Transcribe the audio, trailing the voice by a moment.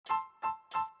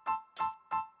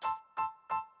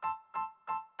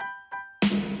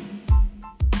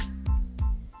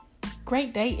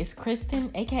Great day, it's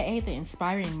Kristen, aka The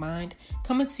Inspiring Mind,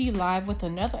 coming to you live with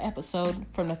another episode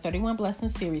from the 31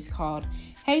 Blessings series called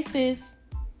Hey Sis.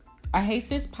 Our Hey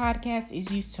Sis podcast is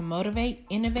used to motivate,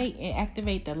 innovate, and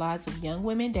activate the lives of young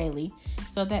women daily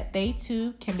so that they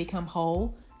too can become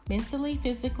whole, mentally,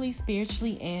 physically,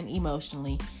 spiritually, and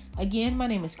emotionally. Again, my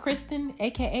name is Kristen,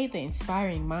 aka The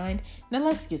Inspiring Mind. Now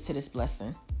let's get to this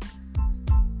blessing.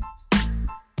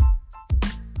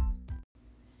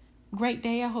 Great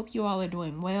day. I hope you all are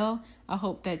doing well. I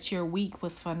hope that your week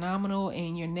was phenomenal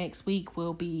and your next week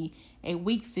will be a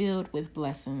week filled with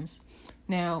blessings.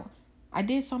 Now, I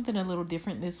did something a little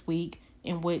different this week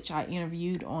in which I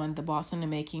interviewed on the Boss in the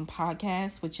Making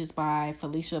podcast, which is by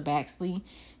Felicia Baxley.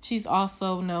 She's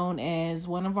also known as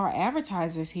one of our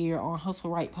advertisers here on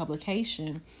Hustle Right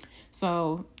Publication.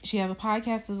 So she has a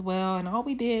podcast as well. And all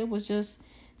we did was just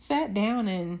sat down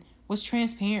and was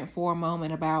transparent for a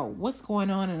moment about what's going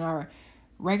on in our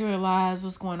regular lives,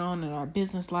 what's going on in our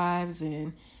business lives,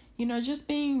 and, just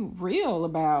being real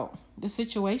about the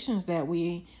situations that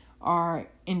we are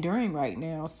enduring right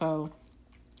now. So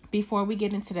before we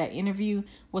get into that interview,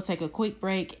 we'll take a quick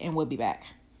break and we'll be back.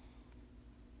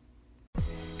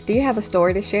 Do you have a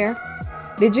story to share?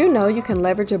 Did you know you can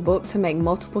leverage a book to make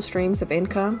multiple streams of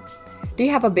income? Do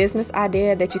you have a business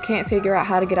idea that you can't figure out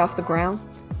how to get off the ground?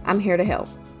 I'm here to help.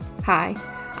 Hi,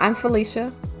 I'm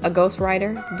Felicia, a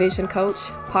ghostwriter, vision coach,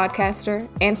 podcaster,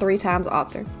 and 3-time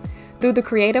author. Through the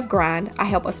creative grind, I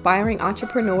help aspiring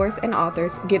entrepreneurs and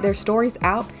authors get their stories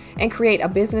out and create a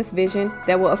business vision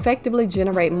that will effectively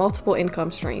generate multiple income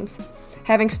streams.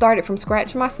 Having started from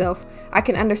scratch myself, I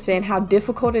can understand how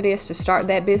difficult it is to start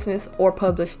that business or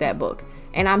publish that book,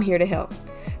 and I'm here to help.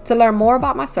 To learn more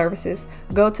about my services,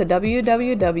 go to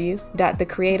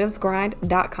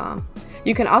www.thecreativesgrind.com.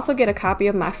 You can also get a copy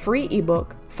of my free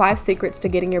ebook, 5 Secrets to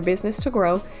Getting Your Business to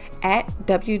Grow, at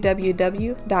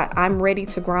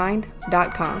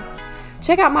www.imreadytogrind.com.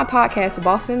 Check out my podcast,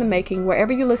 Boss in the Making,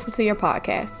 wherever you listen to your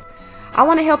podcast. I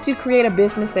want to help you create a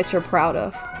business that you're proud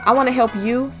of. I want to help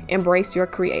you embrace your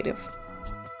creative.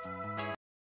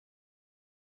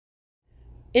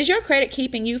 Is your credit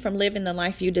keeping you from living the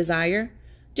life you desire?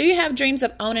 Do you have dreams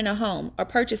of owning a home or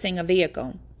purchasing a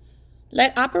vehicle?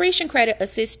 Let Operation Credit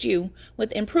assist you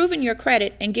with improving your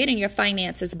credit and getting your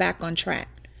finances back on track.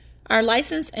 Our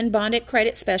licensed and bonded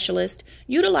credit specialist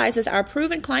utilizes our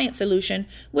proven client solution,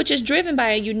 which is driven by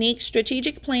a unique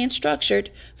strategic plan structured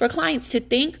for clients to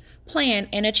think, plan,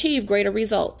 and achieve greater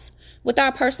results. With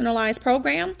our personalized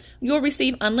program, you'll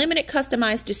receive unlimited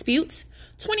customized disputes,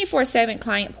 24/7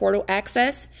 client portal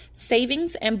access,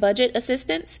 savings and budget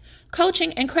assistance,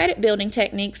 coaching and credit building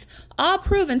techniques, all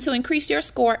proven to increase your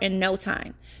score in no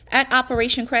time. At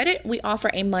Operation Credit, we offer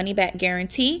a money-back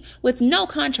guarantee with no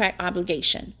contract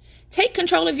obligation. Take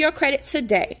control of your credit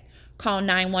today. Call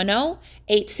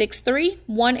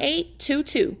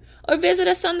 910-863-1822 or visit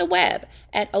us on the web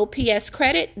at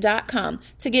opscredit.com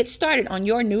to get started on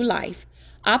your new life.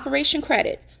 Operation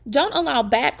Credit. Don't allow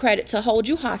bad credit to hold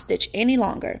you hostage any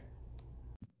longer.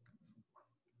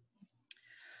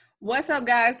 What's up,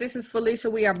 guys? This is Felicia.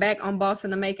 We are back on Boss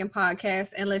in the Making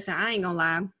podcast. And listen, I ain't gonna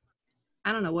lie.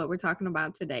 I don't know what we're talking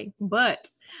about today, but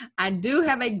I do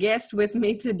have a guest with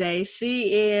me today.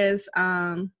 She is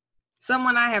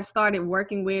someone I have started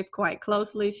working with quite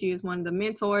closely. She is one of the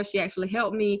mentors. She actually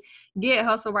helped me get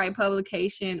Hustle Right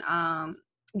Publication,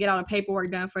 get all the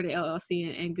paperwork done for the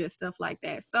LLC and good stuff like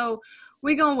that. So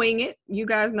we're going to wing it. You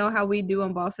guys know how we do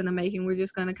on Boss in the Making. We're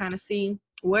just going to kind of see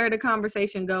where the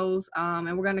conversation goes.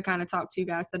 And we're going to kind of talk to you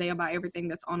guys today about everything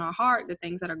that's on our heart, the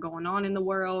things that are going on in the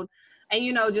world, and,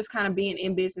 just kind of being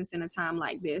in business in a time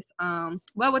like this.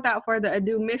 But without further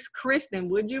ado, Miss Kristen,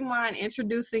 would you mind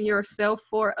introducing yourself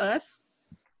for us?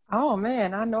 Oh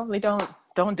man, I normally don't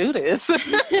do this.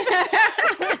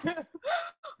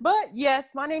 But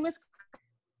yes, my name is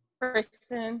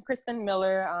Kristen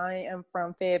Miller. I am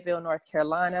from Fayetteville, North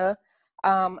Carolina.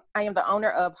 I am the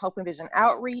owner of Hope and Vision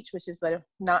Outreach, which is a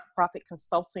nonprofit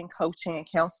consulting, coaching, and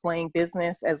counseling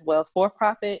business, as well as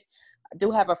for-profit. I do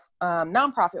have a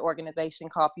nonprofit organization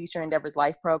called Future Endeavors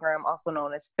Life Program, also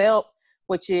known as FELP,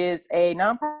 which is a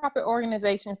nonprofit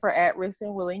organization for at-risk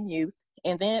and willing youth.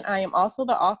 And then I am also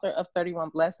the author of 31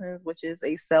 Blessings, which is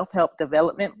a self-help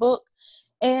development book.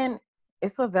 And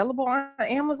it's available on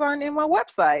Amazon and my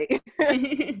website.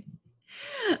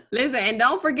 Listen, and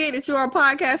don't forget that you're a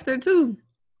podcaster too.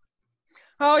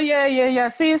 Oh, yeah.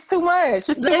 See, it's too much.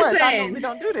 It's too much. I know we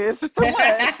don't do this. It's too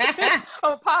much.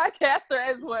 I'm a podcaster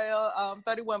as well,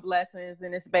 31 Blessings,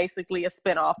 and it's basically a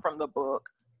spinoff from the book.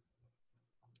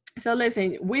 So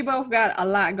listen, we both got a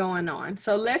lot going on.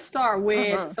 So let's start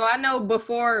with, so I know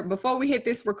before we hit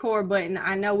this record button,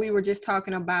 I know we were just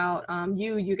talking about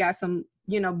you got some,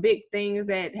 big things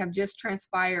that have just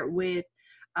transpired with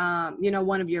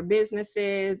one of your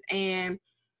businesses. And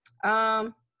yeah,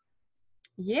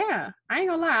 I ain't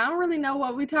gonna lie, I don't really know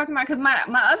what we're talking about, because my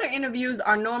other interviews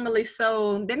are normally,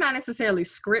 so they're not necessarily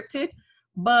scripted,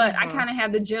 but I kind of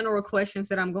have the general questions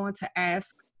that I'm going to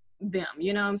ask them.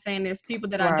 You know what I'm saying? There's people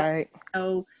that I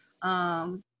don't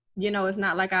know. It's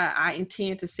not like I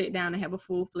intend to sit down and have a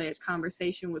full-fledged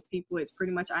conversation with people. It's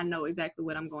pretty much I know exactly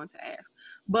what I'm going to ask.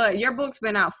 But your book's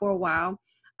been out for a while.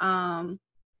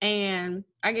 And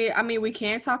we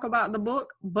can talk about the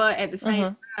book, but at the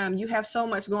same time, you have so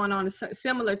much going on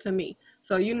similar to me.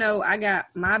 So, I got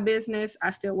my business. I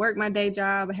still work my day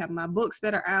job. I have my books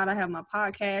that are out. I have my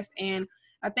podcast. And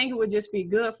I think it would just be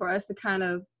good for us to kind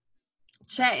of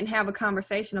chat and have a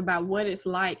conversation about what it's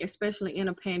like, especially in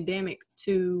a pandemic,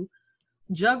 to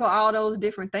juggle all those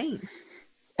different things.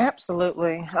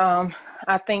 Absolutely.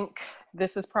 I think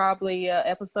this is probably an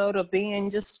episode of being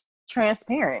just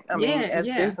transparent. I mean, as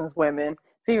business women,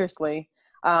 seriously.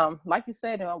 Like you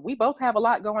said, we both have a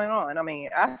lot going on. I mean,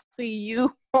 I see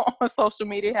you on social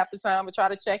media half the time. I try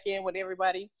to check in with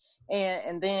everybody.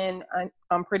 And then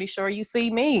I'm pretty sure you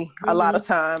see me a lot of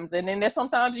times. And then there's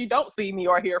sometimes you don't see me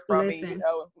or hear from me,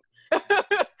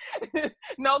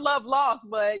 No love lost,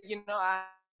 but, I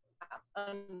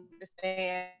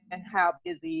understand how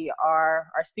busy our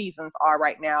seasons are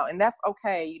right now, and that's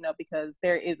okay, because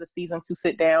there is a season to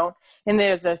sit down, and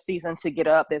there's a season to get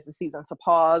up, there's a season to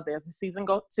pause, there's a season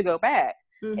to go back,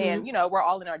 and we're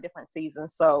all in our different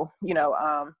seasons. So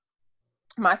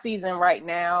my season right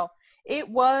now, it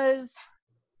was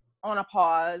on a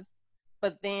pause,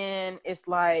 but then it's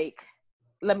like,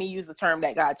 let me use the term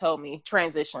that God told me,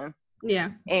 transition.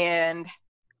 And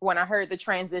when I heard the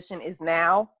transition is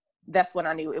now, that's when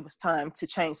I knew it was time to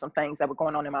change some things that were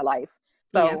going on in my life.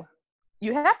 So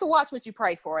you have to watch what you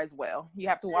pray for as well. You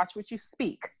have to watch what you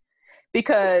speak,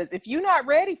 because if you're not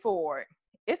ready for it,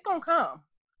 it's going to come.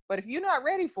 But if you're not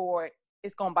ready for it,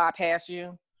 it's going to bypass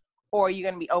you, or you're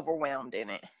going to be overwhelmed in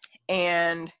it.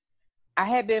 And I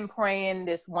had been praying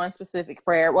this one specific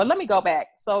prayer. Well, let me go back.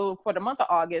 So for the month of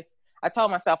August, I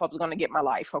told myself I was going to get my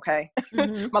life, okay?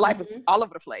 My life was all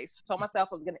over the place. I told myself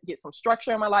I was going to get some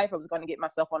structure in my life. I was going to get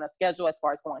myself on a schedule as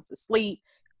far as going to sleep,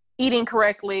 eating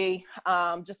correctly,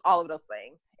 just all of those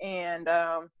things. And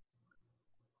of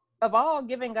all,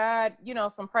 giving God,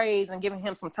 some praise and giving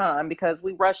him some time, because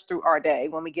we rush through our day.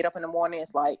 When we get up in the morning,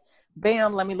 it's like,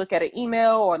 bam, let me look at an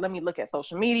email, or let me look at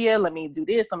social media. Let me do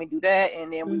this, let me do that.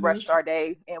 And then we rushed our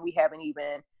day, and we haven't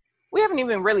even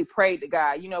really prayed to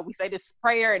God. We say this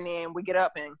prayer and then we get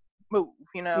up and move,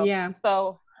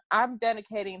 So I'm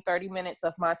dedicating 30 minutes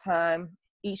of my time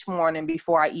each morning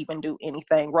before I even do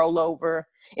anything. Roll over.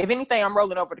 If anything, I'm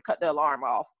rolling over to cut the alarm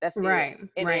off. That's right.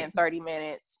 And then 30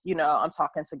 minutes, I'm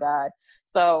talking to God.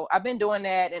 So I've been doing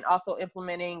that, and also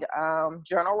implementing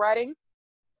journal writing,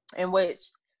 in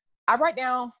which I write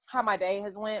down how my day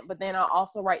has went, but then I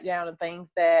also write down the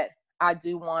things that I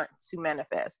do want to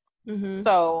manifest.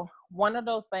 So one of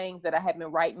those things that I have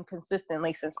been writing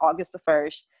consistently since August the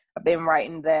 1st, I've been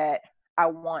writing that I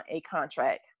want a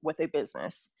contract with a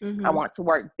business. I want to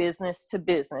work business to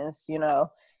business,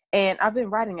 and I've been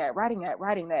writing that.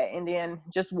 And then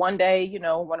just one day,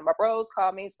 one of my bros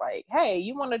called me. It's like, hey,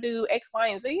 you want to do X, Y,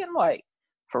 and Z? And I'm like,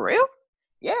 for real?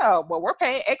 Yeah, well, we're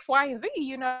paying X, Y, and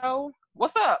Z,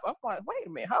 what's up? I'm like, wait a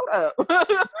minute, hold up.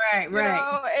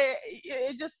 Right.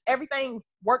 It just, everything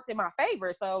worked in my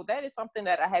favor. So that is something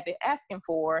that I had been asking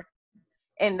for,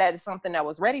 and that is something I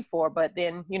was ready for. But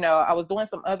then, I was doing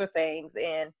some other things,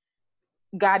 and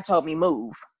God told me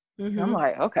move. I'm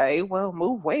like, okay, well,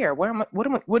 move where? What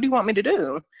do you want me to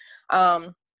do?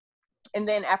 And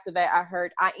then after that, I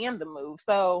heard I am the move.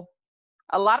 So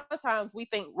a lot of times we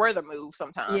think we're the move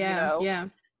sometimes, Yeah.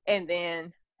 And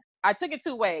then I took it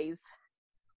two ways.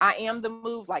 I am the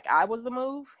move, like I was the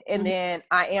move. And then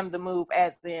I am the move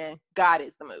as in God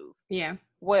is the move. Yeah.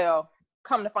 Well,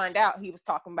 come to find out, he was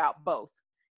talking about both.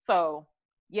 So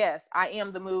yes, I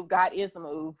am the move. God is the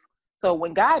move. So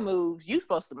when God moves, you're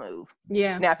supposed to move.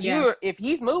 Yeah. Now, if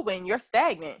he's moving, you're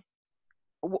stagnant.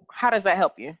 How does that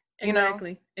help you?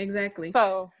 Exactly.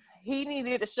 So he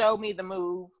needed to show me the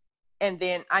move, and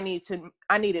then I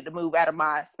needed to move out of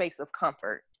my space of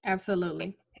comfort.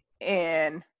 Absolutely.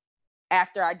 And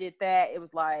after I did that, it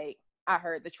was like, I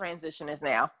heard the transition is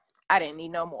now. I didn't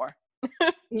need no more.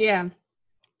 Yeah.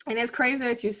 And it's crazy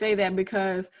that you say that,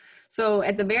 because so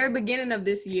at the very beginning of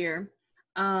this year,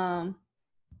 I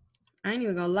ain't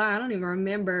even gonna lie, I don't even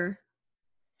remember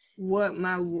what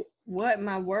my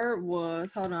word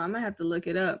was. Hold on, I'm gonna have to look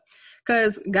it up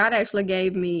because God actually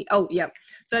gave me. Oh, yep.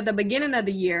 So at the beginning of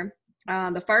the year,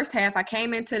 the first half, I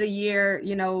came into the year,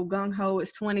 gung ho.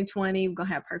 It's 2020. We're gonna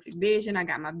have perfect vision. I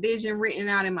got my vision written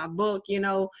out in my book, and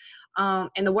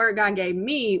the word God gave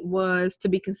me was to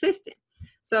be consistent.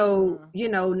 So,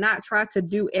 not try to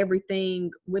do everything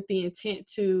with the intent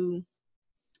to,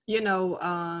 I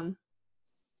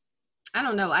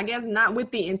don't know, I guess not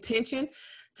with the intention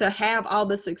to have all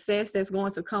the success that's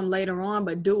going to come later on,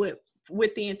 but do it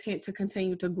with the intent to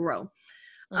continue to grow.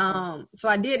 So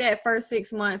I did that first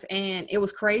 6 months, and it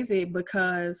was crazy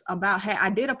because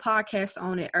I did a podcast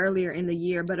on it earlier in the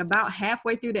year, but about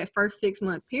halfway through that first 6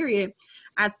 month period,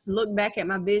 I looked back at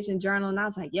my vision journal and I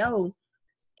was like, yo,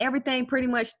 everything pretty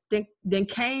much then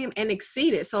came and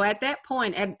exceeded. So at that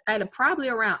point, at probably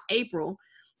around April,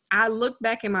 I looked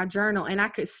back in my journal and I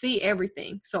could see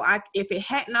everything. So if it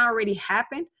hadn't already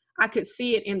happened, I could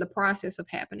see it in the process of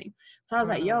happening. So I was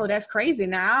like, yo, that's crazy.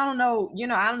 Now, I don't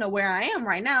know where I am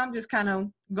right now. I'm just kind of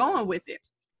going with it.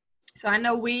 So I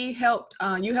know you helped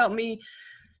me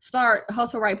start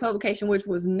Hustle Right Publication, which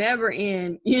was never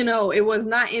in, it was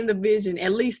not in the vision,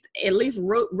 at least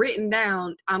written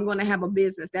down, I'm going to have a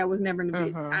business. That was never in the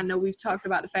vision. I know we've talked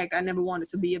about the fact I never wanted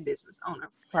to be a business owner.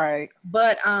 Right.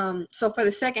 But so for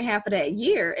the second half of that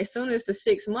year, as soon as the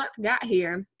 6th month got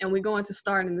here and we're going to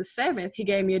start in the 7th, he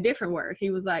gave me a different word. He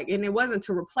was like, and it wasn't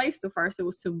to replace the first, it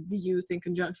was to be used in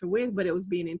conjunction with, but it was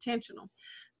being intentional.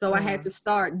 So I had to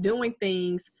start doing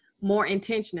things more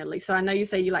intentionally. So I know you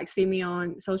say you see me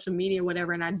on social media,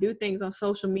 whatever, and I do things on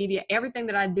social media. Everything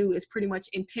that I do is pretty much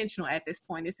intentional at this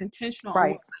point. It's intentional on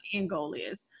what my end goal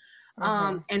is.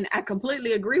 And I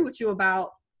completely agree with you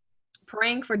about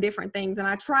praying for different things. And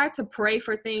I try to pray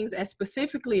for things as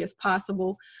specifically as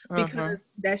possible because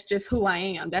that's just who I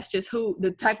am. That's just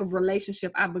the type of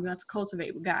relationship I've begun to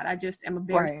cultivate with God. I just am a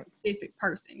very specific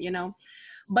person,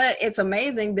 But it's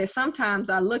amazing that sometimes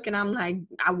I look and I'm like,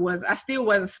 I still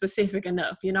wasn't specific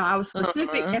enough. I was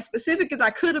as specific as I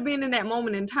could have been in that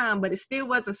moment in time, but it still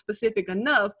wasn't specific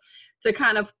enough to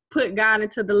kind of put God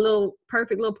into the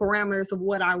perfect little parameters of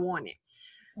what I wanted.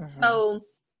 So,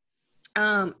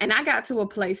 and I got to a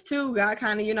place too, God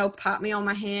kind of, popped me on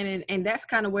my hand, and that's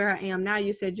kind of where I am now.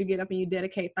 You said you get up and you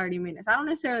dedicate 30 minutes. I don't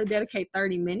necessarily dedicate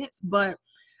 30 minutes, but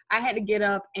I had to get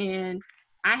up and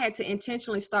I had to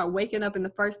intentionally start waking up, and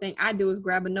the first thing I do is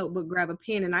grab a notebook, grab a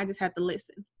pen, and I just had to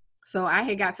listen. So I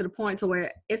had got to the point to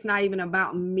where it's not even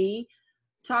about me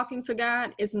talking to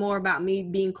God. It's more about me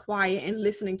being quiet and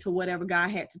listening to whatever God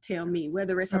had to tell me,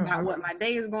 whether it's about what my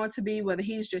day is going to be, whether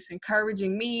he's just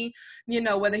encouraging me,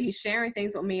 whether he's sharing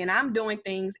things with me. And I'm doing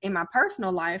things in my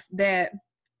personal life that,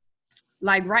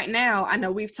 like right now, I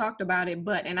know we've talked about it,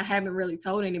 and I haven't really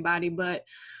told anybody, but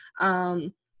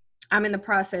I'm in the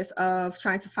process of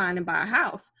trying to find and buy a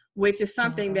house, which is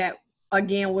something that,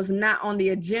 again, was not on the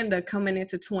agenda coming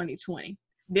into 2020.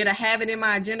 Did I have it in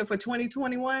my agenda for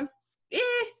 2021?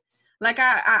 Like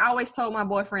I always told my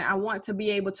boyfriend, I want to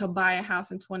be able to buy a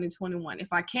house in 2021.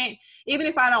 If I can't, even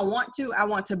if I don't want to, I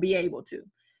want to be able to,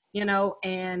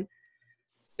 and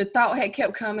the thought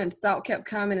kept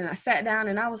coming, and I sat down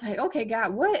and I was like, okay,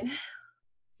 God, what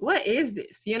is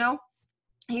this?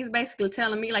 He's basically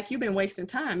telling me, like, you've been wasting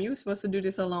time. You were supposed to do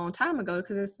this a long time ago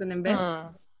because it's an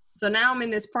investment. So now I'm in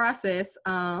this process.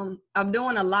 I'm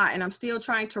doing a lot, and I'm still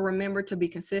trying to remember to be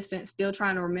consistent, still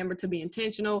trying to remember to be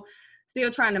intentional,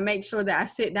 still trying to make sure that I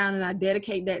sit down and I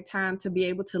dedicate that time to be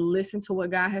able to listen to what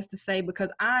God has to say,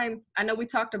 because I know we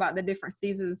talked about the different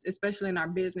seasons, especially in our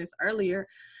business earlier.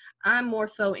 I'm more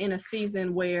so in a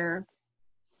season where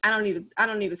I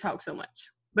don't need to talk so much,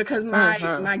 because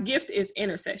my gift is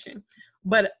intercession.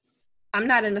 But I'm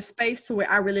not in a space to where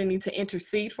I really need to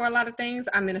intercede for a lot of things.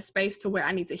 I'm in a space to where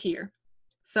I need to hear.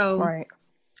 So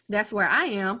that's where I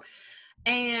am.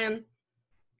 And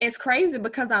it's crazy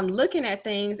because I'm looking at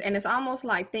things and it's almost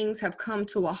like things have come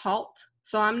to a halt.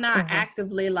 So I'm not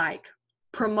actively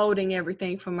promoting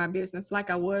everything for my business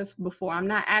like I was before. I'm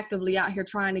not actively out here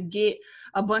trying to get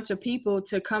a bunch of people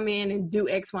to come in and do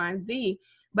X, Y, and Z,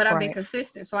 but I've been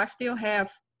consistent. So I still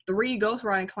have 3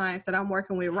 ghostwriting clients that I'm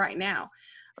working with right now.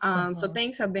 So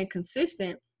things have been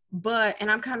consistent,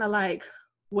 and I'm kind of like,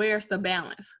 where's the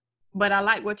balance? But I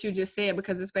like what you just said,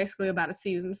 because it's basically about a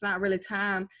season. It's not really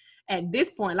time at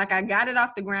this point. Like, I got it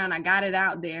off the ground, I got it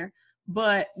out there,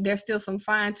 but there's still some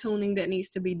fine tuning that needs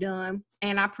to be done.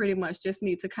 And I pretty much just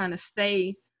need to kind of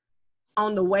stay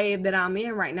on the wave that I'm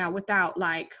in right now without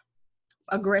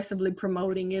aggressively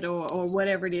promoting it or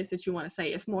whatever it is that you want to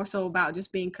say. It's more so about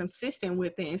just being consistent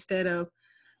with it instead of,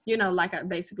 like I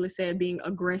basically said, being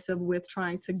aggressive with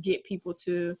trying to get people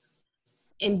to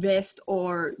invest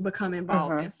or become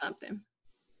involved Mm-hmm. in something.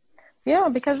 Yeah,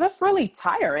 because that's really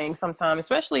tiring sometimes,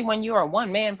 especially when you're a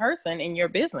one-man person in your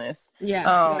business.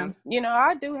 Yeah. You know,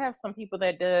 I do have some people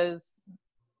that does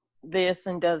this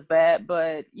and does that,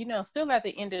 but you know, still at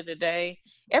the end of the day,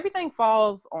 everything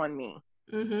falls on me.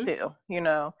 Mm-hmm. Still, you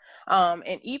know,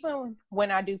 and even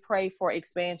when I do pray for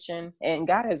expansion, and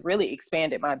God has really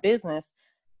expanded my business,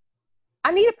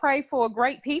 I need to pray for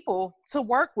great people to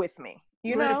work with me,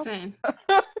 you know. Listen.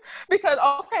 Because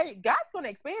okay, God's going to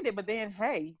expand it, but then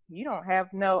hey, you don't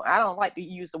have no, I don't like to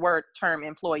use the word term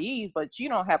employees, but you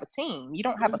don't have a team, you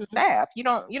don't have a Mm-hmm. staff, you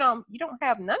don't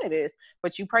have none of this,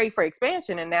 but you pray for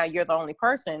expansion and now you're the only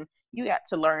person. You got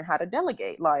to learn how to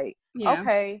delegate. Like, Yeah.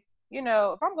 okay, you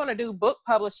know, if I'm going to do book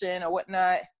publishing or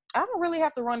whatnot, I don't really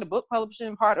have to run the book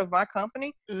publishing part of my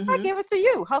company. I Mm-hmm. give it to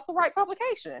you, Hustle Right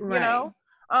Publication, you Right.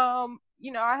 know.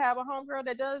 You know, I have a homegirl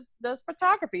that does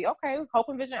photography. Okay, Hope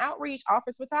and Vision Outreach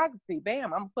offers photography.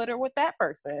 Bam, I'm gonna put her with that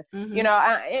person. Mm-hmm. You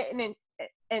know,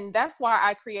 and that's why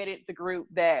I created the group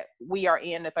that we are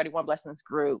in, the 31 Blessings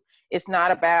group. It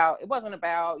wasn't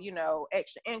about, you know,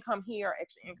 extra income here,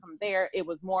 extra income there. It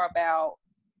was more about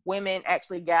women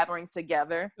actually gathering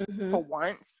together Mm-hmm. for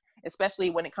once, especially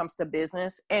when it comes to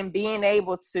business, and being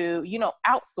able to, you know,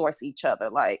 outsource each other.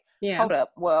 Like, Yeah. hold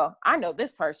up, well, I know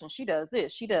this person, she does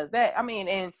this, she does that. I mean,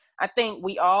 and I think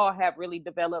we all have really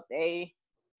developed a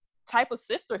type of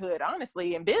sisterhood,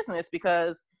 honestly, in business,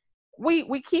 because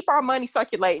we keep our money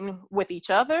circulating with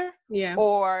each other. Yeah.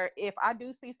 Or if I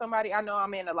do see somebody, I know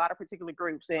I'm in a lot of particular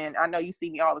groups, and I know you see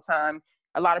me all the time.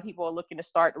 A lot of people are looking to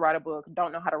start to write a book,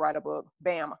 don't know how to write a book.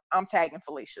 Bam, I'm tagging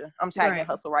Felicia. I'm tagging Right.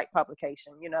 Hustle Right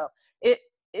Publication. You know, it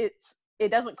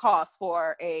doesn't cost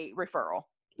for a referral.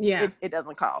 Yeah. It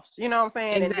doesn't cost. You know what I'm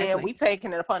saying? Exactly. And then we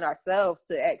taking it upon ourselves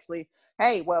to actually,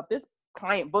 hey, well, if this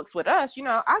client books with us, you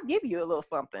know, I'll give you a little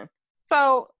something.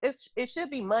 So it should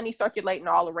be money circulating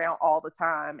all around all the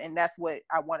time. And that's what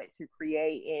I wanted to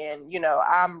create. And, you know,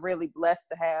 I'm really blessed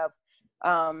to have,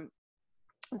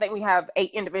 I think we have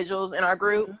 8 individuals in our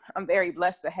group. Mm-hmm. I'm very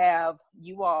blessed to have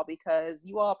you all, because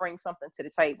you all bring something to the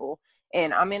table.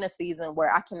 And I'm in a season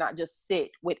where I cannot just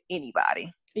sit with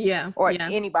anybody. Yeah. Or yeah.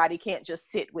 anybody can't just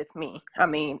sit with me. I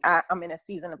mean, I'm in a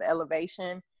season of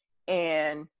elevation,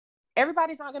 and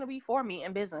everybody's not going to be for me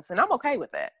in business. And I'm okay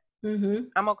with that. Mm-hmm.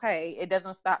 I'm okay. It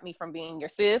doesn't stop me from being your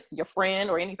sis, your friend,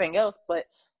 or anything else, but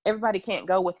everybody can't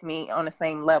go with me on the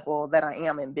same level that I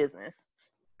am in business.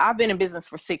 I've been in business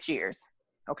for 6 years.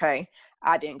 Okay.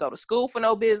 I didn't go to school for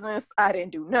no business. I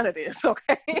didn't do none of this.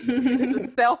 Okay. This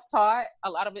is self-taught. A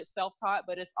lot of it's self-taught,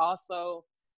 but it's also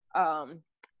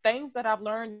things that I've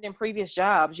learned in previous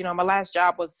jobs. You know, my last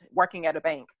job was working at a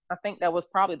bank. I think that was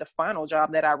probably the final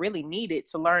job that I really needed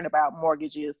to learn about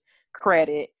mortgages,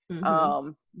 credit,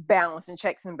 Mm-hmm. balancing,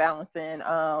 checks and balancing,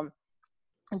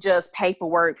 just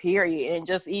paperwork, period. And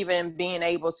just even being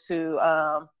able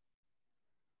to,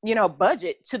 you know,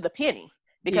 budget to the penny.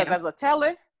 Because Yeah. as a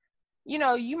teller, you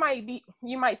know, you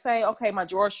might say, okay, my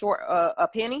drawer's short a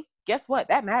penny. Guess what?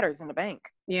 That matters in the bank.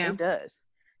 Yeah. It does.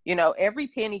 You know, every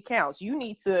penny counts. You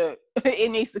need to,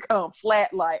 it needs to come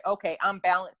flat, like, okay, I'm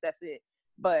balanced, that's it.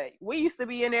 But we used to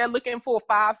be in there looking for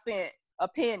 5 cents, a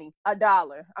penny,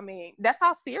 $1. I mean, that's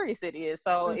how serious it is.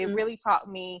 So Mm-hmm. it really taught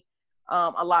me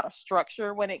a lot of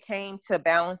structure when it came to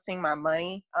balancing my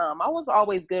money. I was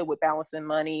always good with balancing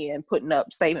money and putting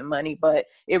up saving money, but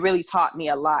it really taught me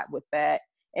a lot with that.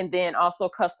 And then also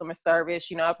customer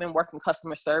service. You know, I've been working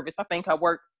customer service. I think I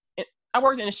worked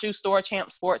in a shoe store,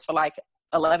 Champ Sports, for like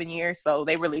 11 years. So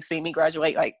they really see me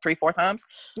graduate like 3-4 times.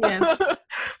 Yeah.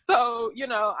 So, you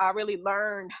know, I really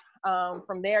learned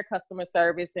from their customer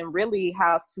service and really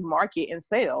how to market and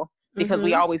sell, because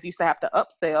we Mm-hmm. always used to have to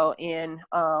upsell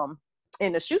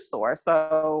in the shoe store.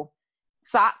 So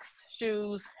socks,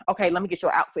 shoes, okay, let me get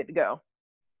your outfit to go.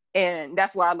 And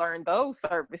that's where I learned those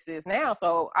services now.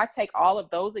 So I take all of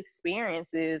those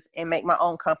experiences and make my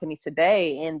own company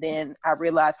today. And then I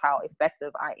realize how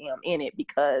effective I am in it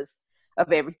because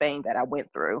of everything that I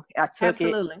went through. I took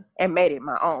Absolutely. it and made it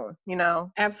my own, you know?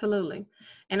 Absolutely.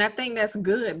 And I think that's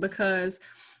good because,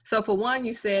 so for one,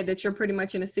 you said that you're pretty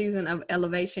much in a season of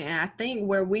elevation. And I think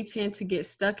where we tend to get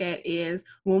stuck at is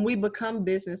when we become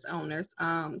business owners.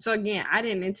 So again, I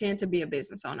didn't intend to be a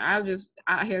business owner. I was just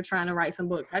out here trying to write some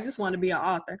books. I just want to be an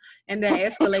author. And that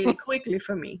escalated quickly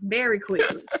for me, very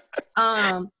quickly.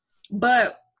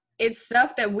 But it's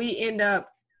stuff that we end up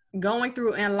going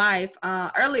through in life.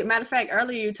 Matter of fact,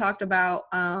 earlier you talked about,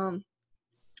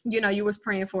 you know, you was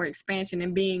praying for expansion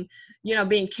and being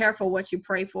careful what you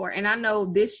pray for. And I know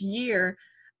this year,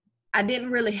 I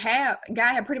didn't really have,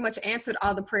 God had pretty much answered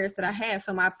all the prayers that I had.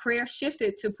 So my prayer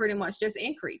shifted to pretty much just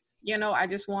increase. You know, I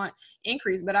just want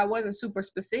increase, but I wasn't super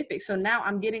specific. So now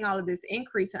I'm getting all of this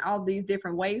increase in all these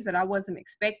different ways that I wasn't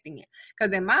expecting it.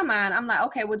 Because in my mind, I'm like,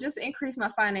 okay, well, just increase my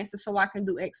finances so I can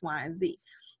do X, Y, and Z.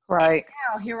 Right. And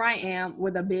now here I am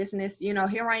with a business, you know,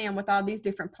 here I am with all these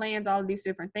different plans, all these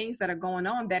different things that are going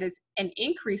on. That is an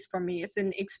increase for me. It's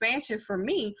an expansion for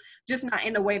me, just not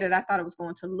in the way that I thought it was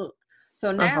going to look.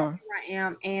 So now here I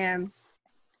am, and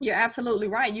you're absolutely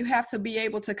right. You have to be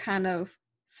able to kind of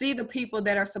see the people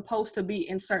that are supposed to be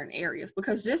in certain areas,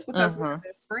 because just because we're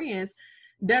best friends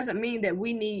doesn't mean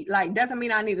that doesn't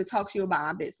mean I need to talk to you about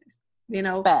my business, you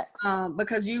know,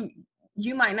 because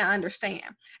you might not understand.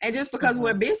 And just because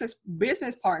we're business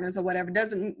partners or whatever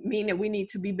doesn't mean that we need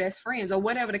to be best friends or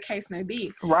whatever the case may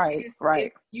be.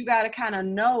 Right. You got to kind of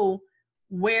know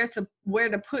where to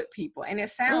put people. And it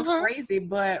sounds crazy,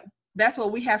 but that's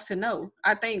what we have to know.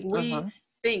 I think we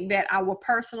think that our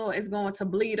personal is going to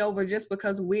bleed over just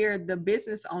because we're the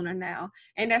business owner now.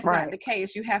 And that's not the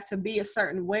case. You have to be a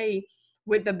certain way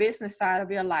with the business side of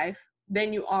your life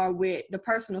than you are with the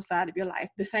personal side of your life.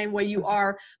 The same way you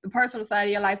are the personal side of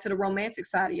your life to the romantic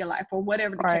side of your life, or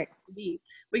whatever the case may be.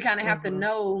 We kind of have to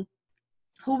know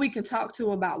who we can talk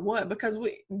to about what, because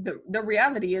the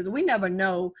reality is we never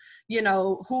know, you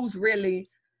know, who's really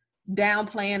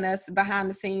downplaying us behind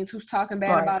the scenes, who's talking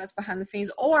bad about us behind the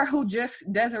scenes, or who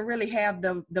just doesn't really have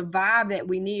the vibe that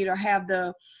we need, or have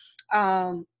the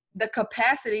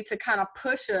capacity to kind of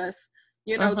push us,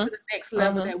 you know, to the next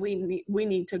level that we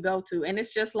need to go to. And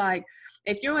it's just like,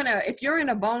 if you're in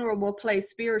a vulnerable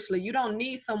place spiritually, you don't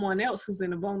need someone else who's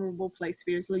in a vulnerable place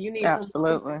spiritually. You need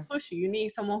someone who can push you. You need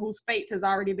someone whose faith has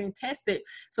already been tested,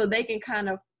 so they can kind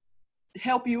of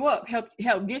help you up,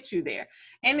 help get you there.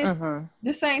 And it's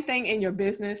the same thing in your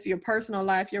business, your personal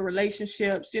life, your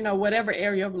relationships, you know, whatever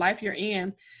area of life you're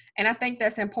in. And I think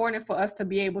that's important for us to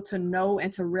be able to know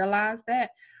and to realize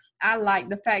that. I like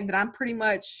the fact that I'm pretty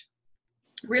much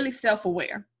really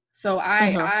self-aware. So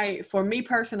I for me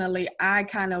personally, I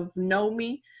kind of know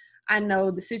me. I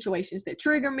know the situations that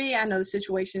trigger me. I know the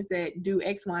situations that do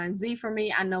X, Y, and Z for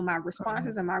me. I know my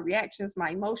responses and my reactions, my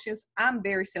emotions. I'm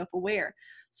very self-aware.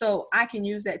 So I can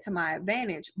use that to my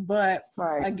advantage. But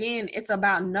again, it's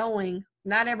about knowing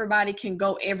not everybody can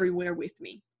go everywhere with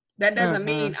me. That doesn't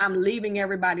mean I'm leaving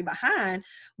everybody behind,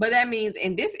 but that means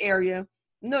in this area,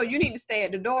 no, you need to stay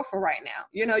at the door for right now.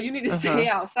 You know, you need to stay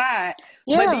outside,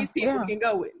 but these people can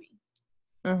go with me.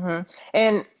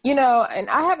 And, you know, and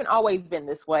I haven't always been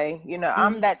this way. You know,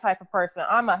 I'm that type of person.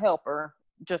 I'm a helper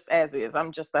just as is.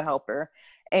 I'm just a helper.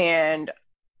 And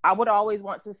I would always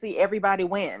want to see everybody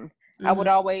win. I would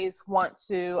always want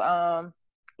to,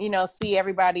 you know, see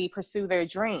everybody pursue their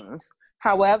dreams.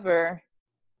 However,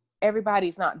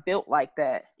 everybody's not built like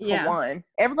that, for one.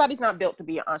 Everybody's not built to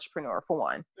be an entrepreneur, for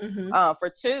one.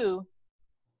 For two,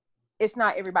 it's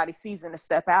not everybody's season to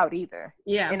step out either.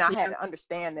 And I had to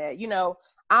understand that. You know,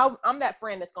 I'm that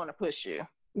friend that's going to push you.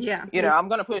 You know, I'm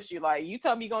going to push you. Like, you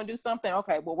tell me you're going to do something.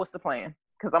 Okay, well, what's the plan?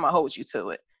 Because I'm going to hold you to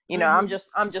it. You know, I'm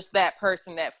just that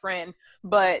person, that friend.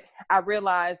 But I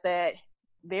realized that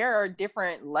there are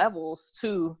different levels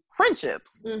to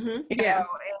friendships. You know,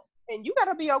 and you got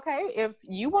to be okay. If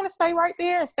you want to stay right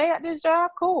there and stay at this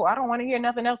job, cool. I don't want to hear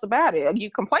nothing else about it. You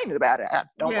complaining about it, I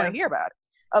don't want to hear about it.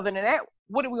 Other than that,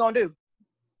 what are we going to do?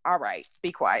 All right,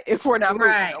 be quiet. If we're not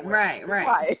moving nowhere,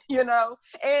 quiet, you know?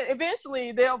 And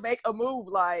eventually they'll make a move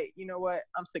like, you know what?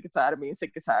 I'm sick and tired of being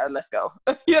sick and tired. Let's go.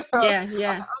 You know? I'm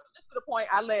just to the point,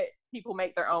 I let people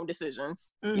make their own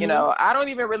decisions. You know, I don't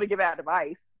even really give out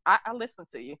advice. I listen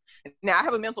to you. Now, I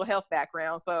have a mental health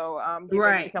background, so I'm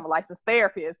going to become a licensed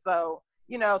therapist. So,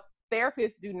 you know,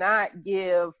 therapists do not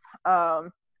give,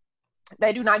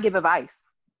 they do not give advice.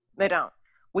 They don't.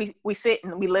 We sit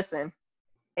and we listen,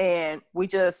 and we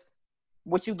just,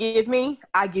 what you give me,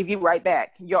 I give you right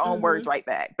back. Your own words right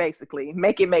back, basically.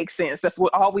 Make it make sense. That's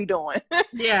what all we doing.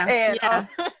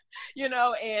 You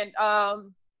know, and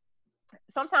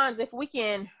sometimes if we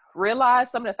can realize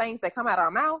some of the things that come out of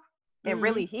our mouth and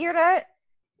really hear that,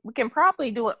 we can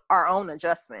probably do our own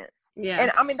adjustments.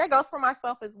 And I mean, that goes for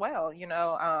myself as well. You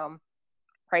know,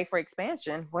 pray for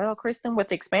expansion. Well, Kristen,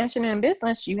 with expansion in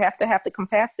business, you have to have the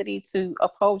capacity to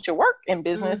uphold your work in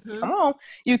business. Come on.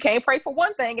 You can't pray for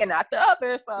one thing and not the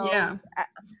other. So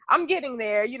I'm getting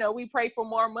there. You know, we pray for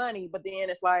more money, but then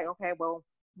it's like, okay, well,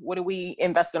 what do we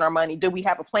invest in our money? Do we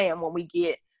have a plan when we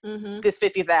get this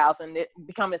 50,000,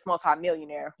 become this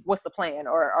multi-millionaire? What's the plan?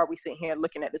 Or are we sitting here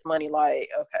looking at this money like,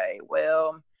 okay,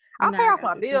 well, I'll pay off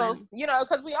my bills, you know,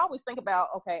 because we always think about,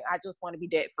 okay, I just want to be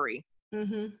debt free.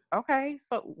 Mm-hmm. Okay,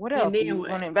 so what And else? Do then you what?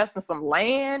 want to invest in some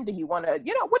land? Do you want to,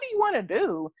 what do you want to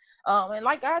do? And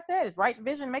like God said, it's right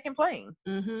vision, making plain.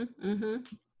 Mm-hmm. Mm-hmm.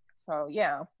 So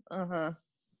yeah,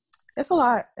 it's a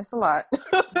lot. It's a lot.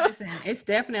 Listen, it's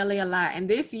definitely a lot. And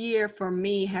this year for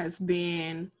me has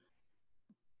been,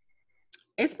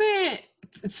 it's been,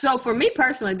 so for me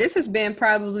personally, this has been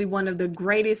probably one of the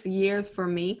greatest years for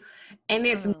me. And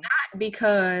it's not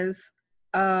because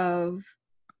of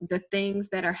the things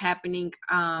that are happening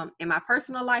in my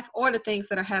personal life or the things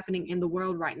that are happening in the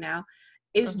world right now.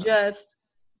 It's just,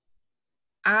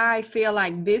 I feel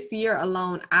like this year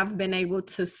alone, I've been able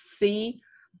to see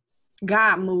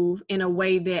God move in a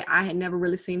way that I had never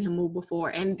really seen him move before,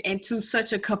 and to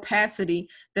such a capacity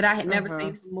that I had never seen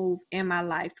him move in my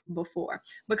life before.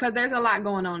 Because there's a lot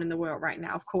going on in the world right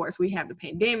now. Of course, we have the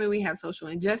pandemic, we have social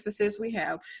injustices, we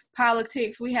have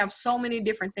politics, we have so many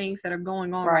different things that are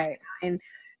going on right now. And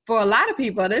for a lot of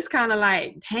people, it's kind of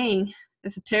like, dang,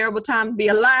 it's a terrible time to be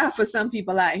alive for some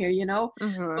people out here, you know?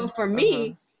 But for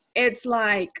me, it's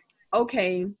like,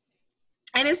 okay,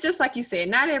 and it's just like you said,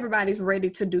 not everybody's ready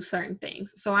to do certain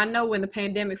things. So I know when the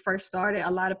pandemic first started,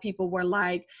 a lot of people were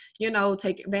like,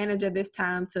 take advantage of this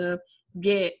time to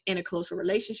get in a closer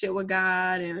relationship with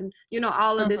God and,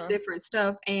 all of this different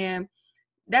stuff. And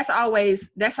that's always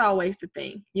the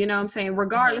thing. You know what I'm saying?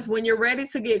 Regardless, when you're ready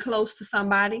to get close to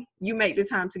somebody, you make the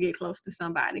time to get close to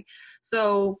somebody.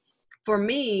 So for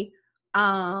me,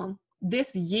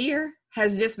 this year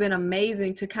has just been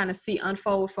amazing to kind of see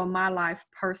unfold for my life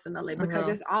personally, because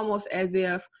it's almost as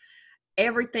if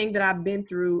everything that I've been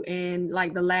through in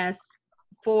like the last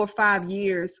 4 or 5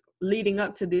 years leading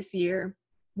up to this year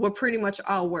were pretty much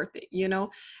all worth it,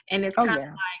 And it's kind of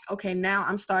like, okay, now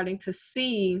I'm starting to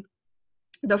see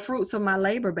the fruits of my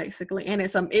labor, basically. And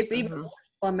it's even more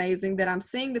amazing that I'm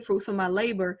seeing the fruits of my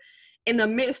labor in the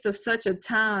midst of such a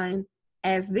time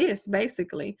as this,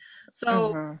 basically.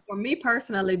 So for me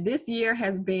personally, this year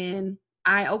has been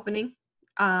eye-opening.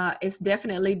 It's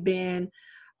definitely been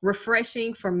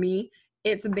refreshing for me.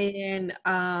 It's been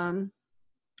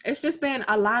it's just been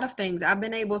a lot of things. I've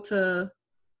been able to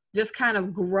just kind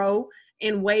of grow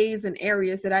in ways and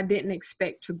areas that I didn't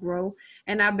expect to grow.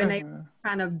 And I've been able to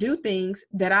kind of do things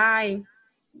that I,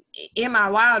 in my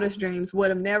wildest dreams, would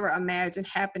have never imagined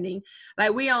happening.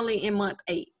 Like, we only in month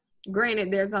 8.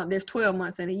 Granted, there's 12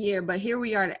 months in a year, but here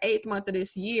we are, the 8th month of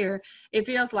this year. It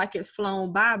feels like it's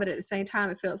flown by, but at the same time,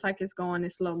 it feels like it's going in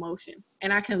slow motion.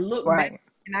 And I can look back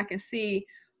and I can see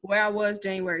where I was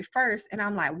January 1st, and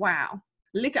I'm like, wow,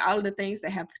 look at all of the things that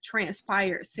have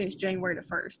transpired since January the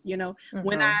 1st.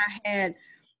 When I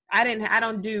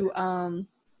don't do,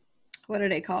 what are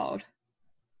they called?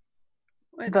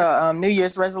 The New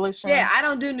Year's resolution. Yeah, I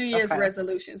don't do New Year's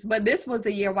resolutions, but this was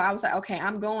a year where I was like, okay,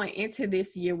 I'm going into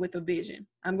this year with a vision.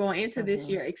 I'm going into this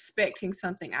year expecting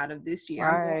something out of this year.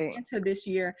 I'm going into this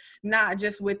year not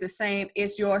just with the same,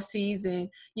 it's your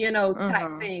season,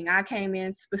 type thing. I came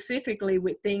in specifically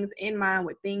with things in mind,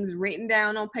 with things written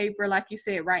down on paper, like you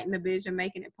said, writing the vision,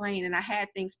 making it plain, and I had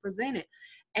things presented.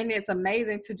 And it's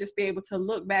amazing to just be able to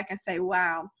look back and say,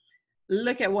 wow,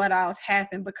 look at what else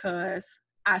happened because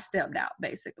I stepped out,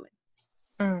 basically.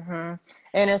 And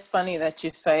it's funny that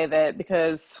you say that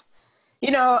because,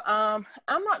 I'm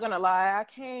not going to lie. I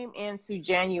came into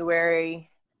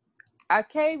January, I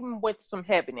came with some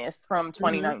heaviness from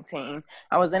 2019.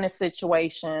 I was in a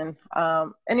situation,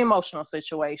 an emotional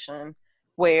situation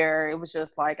where it was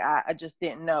just like, I just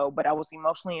didn't know, but I was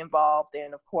emotionally involved.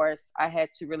 And of course I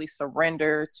had to really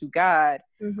surrender to God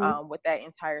with that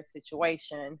entire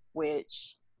situation,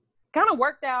 which kind of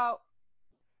worked out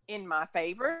in my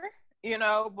favor,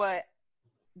 but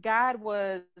God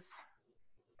was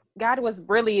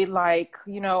really like,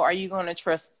 are you going to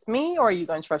trust me or are you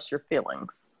going to trust your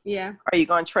feelings? Yeah. Are you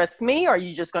going to trust me or are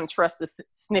you just going to trust the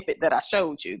snippet that I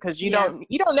showed you? Because you don't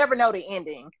never know the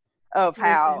ending of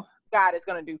how God is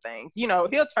going to do things. He'll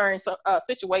turn a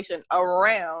situation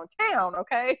around town.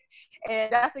 Okay. And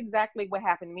that's exactly what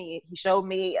happened to me. He showed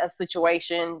me a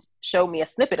situation, showed me a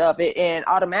snippet of it. And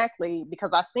automatically,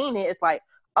 because I seen it, it's like,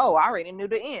 oh, I already knew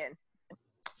the end.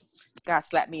 God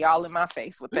slapped me all in my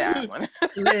face with that one.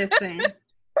 Listen.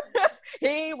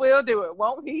 He will do it.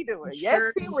 Won't he do it?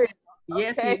 Sure. Yes, he will.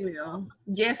 Yes, he will.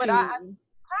 Yes, but he will. I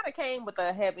kind of came with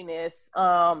a heaviness.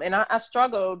 And I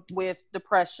struggled with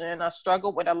depression. I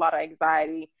struggled with a lot of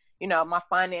anxiety. My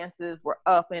finances were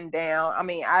up and down. I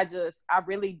mean, I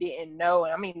really didn't know.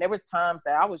 And I mean, there was times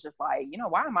that I was just like,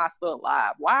 why am I still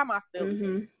alive? Why am I still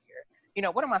here?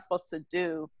 What am I supposed to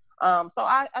do? So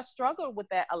I struggled with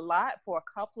that a lot for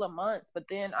a couple of months, but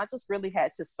then I just really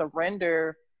had to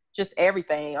surrender just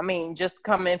everything. I mean, just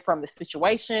coming from the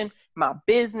situation, my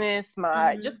business,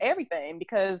 my just everything,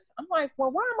 because I'm like,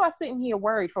 well, why am I sitting here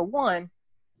worried? For one,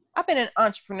 I've been in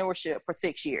entrepreneurship for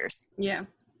 6 years. Yeah.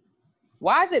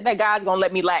 Why is it that God's going to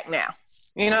let me lack now?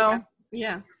 You know?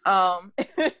 Yeah.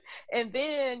 And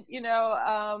then, you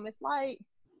know, it's like,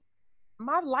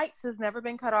 my lights has never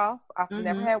been cut off. I've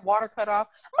never had water cut off.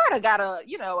 I might have got a,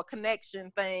 you know, a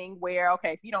connection thing where,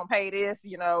 okay, if you don't pay this,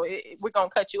 you know, we're going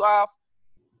to cut you off.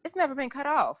 It's never been cut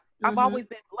off. I've always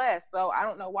been blessed. So I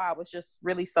don't know why I was just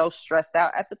really so stressed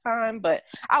out at the time, but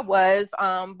I was,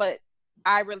 but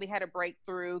I really had a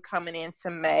breakthrough coming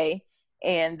into May,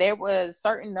 and there was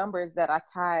certain numbers that I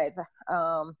tied.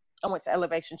 I went to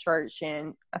Elevation Church,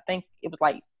 and I think it was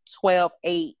like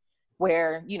 12-8,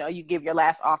 where, you know, you give your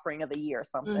last offering of the year or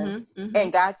something.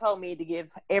 And God told me to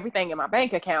give everything in my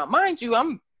bank account. Mind you,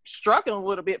 I'm struggling a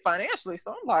little bit financially.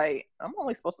 So I'm like, I'm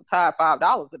only supposed to tithe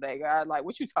 $5 a day, God. Like,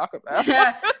 what you talking about?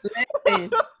 Listen.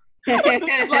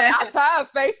 Like, I tithe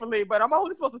faithfully, but I'm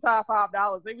only supposed to tithe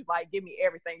 $5. They was like, give me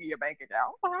everything in your bank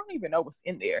account. I don't even know what's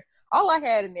in there. All I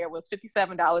had in there was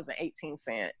 $57.18.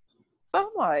 So I'm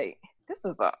like, this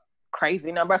is a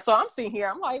crazy number. So I'm sitting here,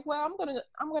 I'm like, well,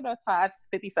 I'm gonna tithe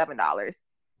 $57.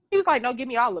 He was like, no, give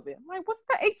me all of it. I'm like, what's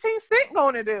the 18 cent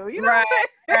going to do? You know what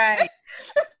I'm saying? Right.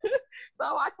 So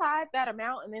I tied that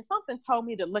amount, and then something told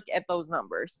me to look at those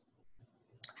numbers.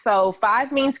 So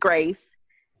 5 means grace,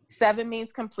 7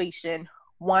 means completion,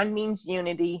 1 means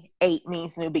unity, 8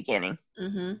 means new beginning.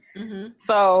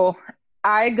 So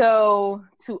I go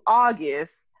to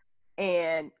August,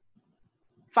 and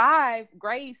 5,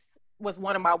 grace, was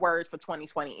one of my words for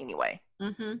 2020 anyway.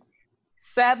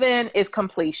 7 is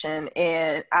completion,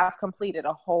 and I've completed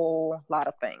a whole lot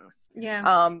of things.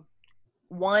 Yeah.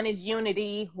 1 is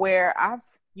unity, where I've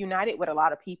united with a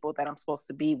lot of people that I'm supposed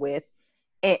to be with.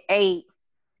 And 8,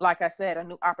 like I said, a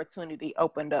new opportunity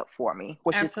opened up for me,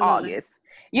 which is August.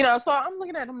 You know, so I'm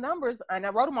looking at them numbers, and I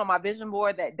wrote them on my vision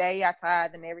board that day. I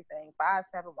tied and everything, 5,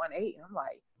 7, 1, 8. And I'm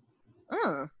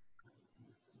like,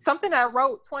 something I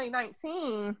wrote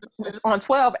 2019 was on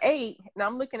 12/8, and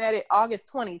I'm looking at it August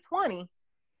 2020,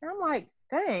 and I'm like,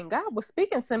 dang, God was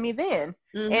speaking to me then.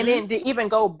 And then to even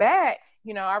go back,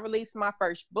 you know, I released my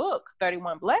first book,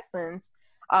 31 Blessings,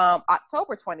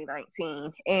 October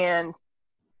 2019, and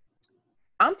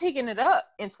I'm picking it up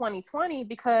in 2020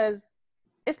 because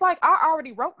it's like I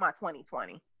already wrote my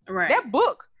 2020. Right. That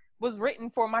book was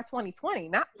written for my 2020,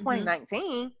 not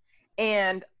 2019.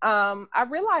 And I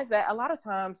realized that a lot of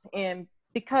times, and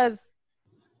because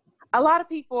a lot of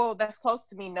people that's close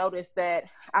to me noticed that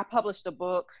I published a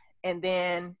book, and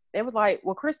then they were like,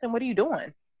 well, Kristen, what are you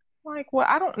doing? I'm like, well,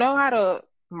 I don't know how to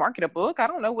market a book. I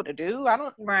don't know what to do. I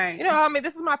don't, you know, I mean,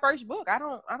 this is my first book. I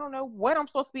don't know what I'm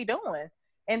supposed to be doing.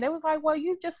 And they was like, well,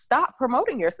 you just stop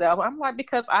promoting yourself. I'm like,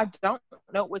 because I don't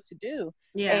know what to do.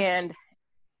 Yeah. And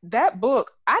that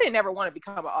book, I didn't ever want to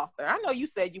become an author. I know you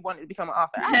said you wanted to become an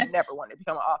author. I never wanted to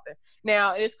become an author.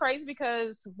 Now, it's crazy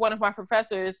because one of my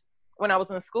professors, when I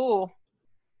was in school,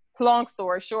 long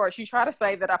story short, she tried to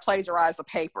say that I plagiarized a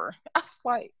paper. I was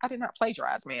like, I did not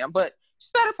plagiarize, ma'am. But she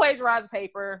said I plagiarized a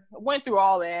paper, went through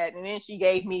all that, and then she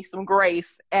gave me some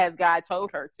grace, as God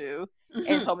told her to,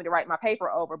 and told me to write my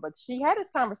paper over. But she had this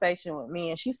conversation with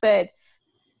me, and she said,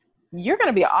 you're going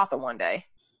to be an author one day.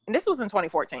 And this was in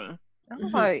 2014. I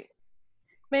was like,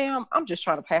 ma'am, I'm just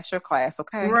trying to pass your class,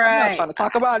 okay? Right. I'm not trying to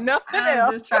talk about nothing else.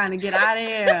 I'm just trying to get out of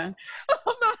here.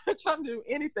 I'm not trying to do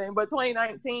anything. But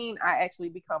 2019, I actually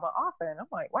become an author. And I'm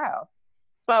like, wow.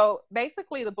 So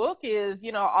basically the book is,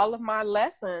 you know, all of my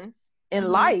lessons in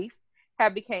life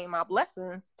have became my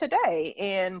blessings today.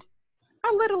 And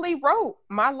I literally wrote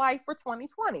my life for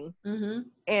 2020.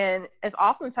 And it's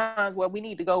oftentimes where we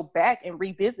need to go back and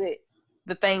revisit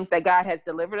the things that God has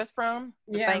delivered us from,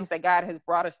 the things that God has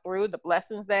brought us through, the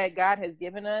blessings that God has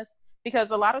given us, because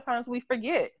a lot of times we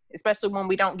forget, especially when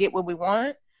we don't get what we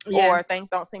want, or things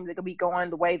don't seem to be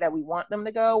going the way that we want them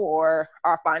to go, or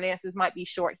our finances might be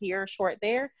short here, short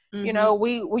there. You know,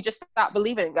 we just stop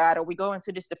believing in God, or we go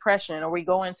into this depression, or we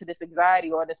go into this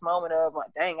anxiety, or this moment of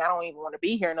like, dang, I don't even want to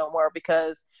be here no more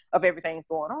because of everything that's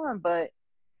going on. But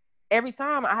every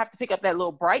time I have to pick up that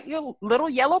little bright little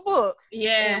yellow book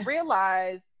and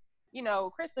realize, you know,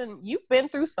 Kristen, you've been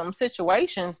through some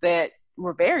situations that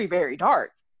were very, very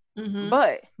dark,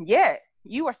 but yet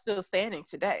you are still standing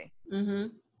today.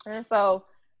 And so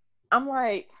I'm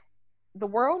like, the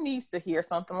world needs to hear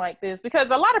something like this,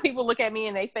 because a lot of people look at me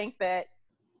and they think that,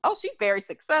 oh, she's very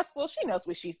successful. She knows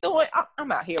what she's doing.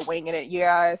 I'm out here winging it, you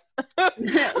guys.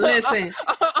 Listen,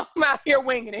 I'm I'm out here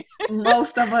winging it.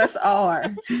 Most of us are.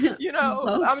 You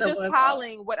know, I'm just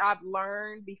piling what I've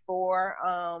learned before.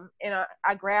 And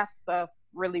I grasp stuff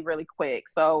really, really quick.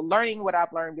 So learning what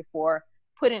I've learned before,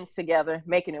 putting it together,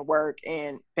 making it work,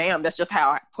 and bam, that's just how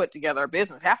I put together a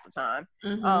business half the time.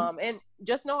 And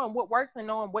just knowing what works and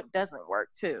knowing what doesn't work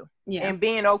too. Yeah. And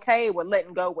being okay with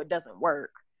letting go what doesn't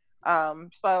work.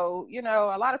 So, you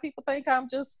know, a lot of people think I'm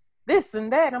just this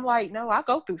and that. I'm like, no, I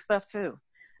go through stuff too.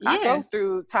 Yeah. I go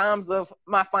through times of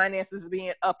my finances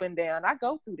being up and down. I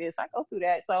go through this, I go through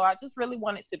that. So I just really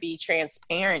wanted to be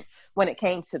transparent when it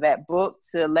came to that book,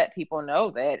 to let people know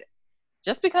that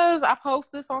just because I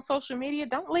post this on social media,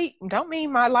 don't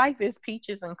mean my life is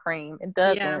peaches and cream. It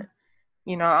doesn't. Yeah.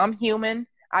 You know, I'm human.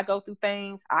 I go through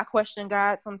things. I question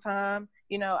God sometimes.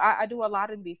 You know, I do a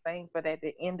lot of these things, but at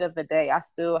the end of the day, I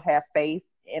still have faith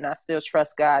and I still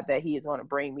trust God that he is going to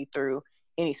bring me through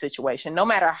any situation, no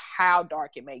matter how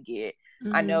dark it may get.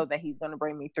 I know that he's going to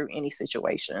bring me through any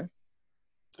situation.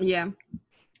 Yeah.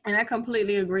 And I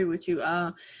completely agree with you.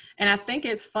 And I think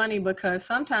it's funny because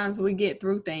sometimes we get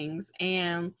through things,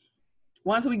 and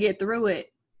once we get through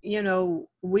it, you know,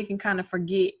 we can kind of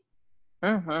forget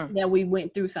that we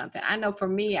went through something. I know for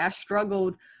me, I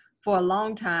struggled for a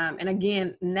long time. And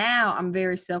again, now I'm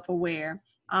very self-aware.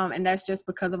 And that's just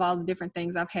because of all the different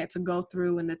things I've had to go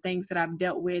through and the things that I've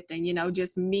dealt with. And, you know,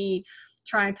 just me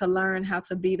trying to learn how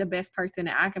to be the best person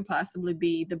that I can possibly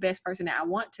be, the best person that I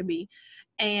want to be.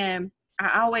 And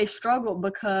I always struggled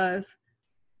because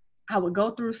I would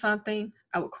go through something,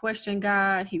 I would question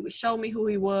God, he would show me who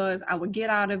he was, I would get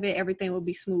out of it, everything would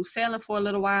be smooth sailing for a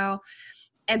little while,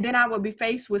 and then I would be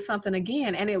faced with something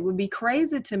again, and it would be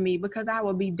crazy to me because I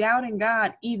would be doubting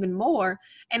God even more,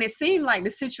 and it seemed like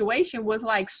the situation was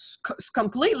like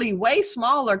completely way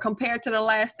smaller compared to the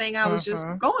last thing I was just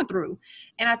going through.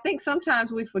 And I think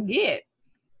sometimes we forget,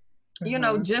 you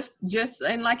know, just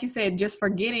and like you said, just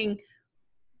forgetting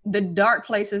the dark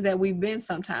places that we've been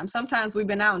sometimes. Sometimes we've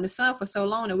been out in the sun for so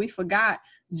long that we forgot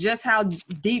just how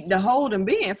deep the hole done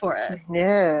been for us.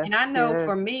 Yes. And I know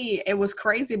for me, it was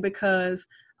crazy because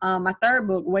my third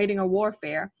book, Waiting or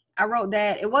Warfare, I wrote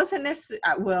that. It wasn't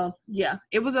necessarily, well, yeah,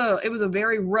 it was a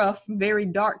very rough, very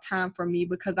dark time for me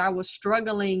because I was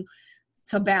struggling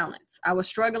to balance. I was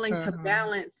struggling to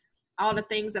balance all the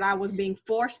things that I was being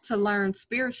forced to learn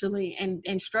spiritually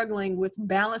and struggling with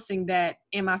balancing that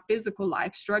in my physical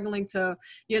life, struggling to,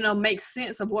 you know, make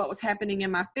sense of what was happening in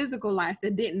my physical life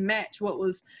that didn't match what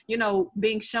was, you know,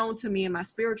 being shown to me in my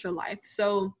spiritual life.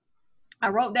 So I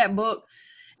wrote that book,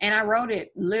 and I wrote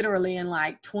it literally in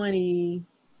like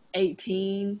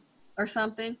 2018 or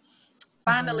something.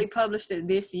 Finally published it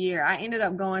this year. I ended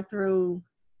up going through,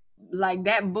 like,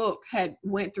 that book had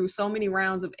went through so many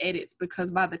rounds of edits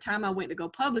because by the time I went to go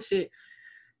publish it,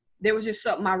 there was just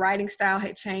something, my writing style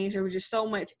had changed. There was just so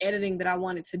much editing that I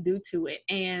wanted to do to it.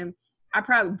 And I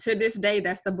probably, to this day,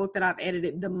 that's the book that I've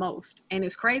edited the most. And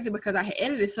it's crazy because I had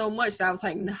edited so much that I was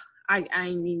like, no, I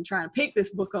ain't even trying to pick this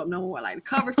book up no more. Like, the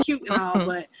cover's cute and all,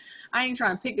 but I ain't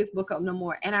trying to pick this book up no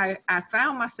more. And I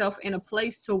found myself in a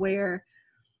place to where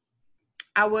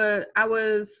I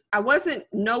wasn't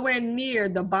nowhere near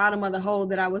the bottom of the hole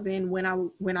that I was in when I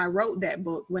wrote that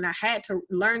book, when I had to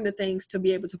learn the things to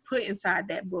be able to put inside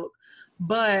that book,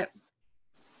 but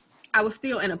I was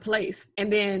still in a place.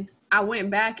 And then I went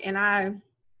back and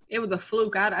it was a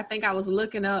fluke. I think I was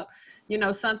looking up, you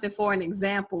know, something for an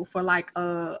example for like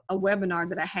a webinar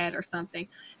that I had or something.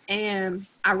 And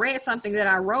I read something that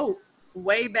I wrote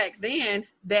way back then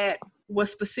that was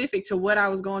specific to what I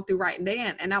was going through right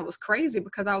then. And that was crazy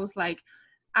because I was like,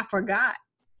 I forgot,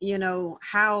 you know,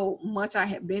 how much I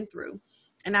had been through.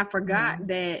 And I forgot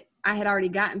that I had already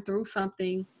gotten through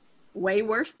something way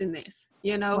worse than this,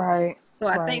 you know? Right. So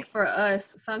I think for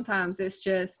us, sometimes it's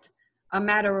just a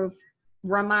matter of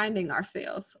reminding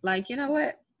ourselves, like, you know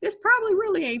what? This probably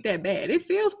really ain't that bad. It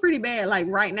feels pretty bad. Like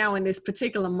right now in this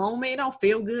particular moment, it don't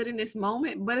feel good in this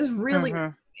moment, but it's really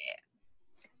bad.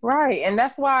 Right. And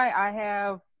that's why I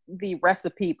have the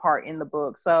recipe part in the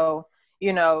book. So,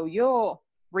 you know, you'll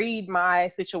read my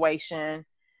situation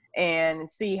and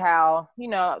see how, you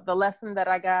know, the lesson that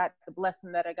I got, the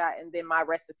blessing that I got, and then my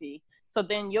recipe. So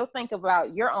then you'll think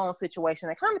about your own situation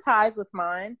that kind of ties with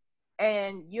mine,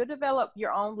 and you'll develop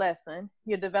your own lesson.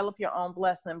 You'll develop your own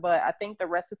blessing. But I think the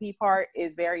recipe part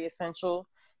is very essential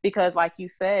because, like you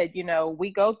said, you know, we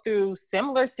go through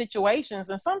similar situations,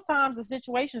 and sometimes the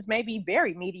situations may be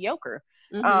very mediocre.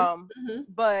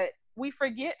 But we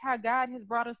forget how God has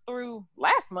brought us through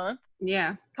last month.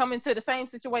 Yeah. Coming to the same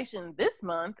situation this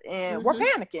month, and we're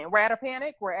panicking. We're at a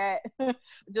panic. We're at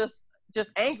just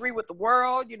just angry with the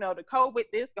world, the COVID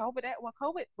this, COVID that. Well,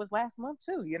 COVID was last month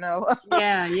too,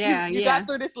 Yeah. You got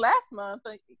through this last month,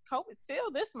 COVID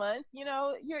still this month,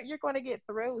 you're going to get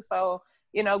through. So,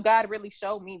 God really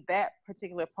showed me that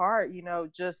particular part,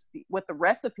 just with the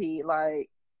recipe, like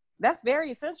that's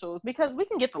very essential, because we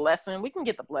can get the lesson, we can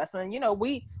get the blessing,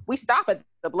 we stop at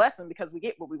the blessing because we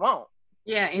get what we want.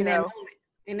 Yeah. In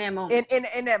that moment.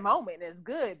 In that moment is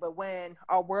good. But when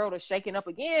our world is shaking up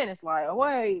again, it's like, oh,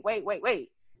 wait.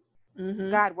 Mm-hmm.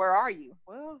 God, where are you?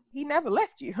 Well, he never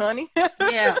left you, honey.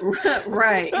 Yeah,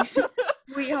 right.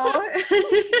 Sweetheart.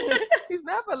 He's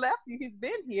never left you. He's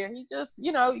been here. He just,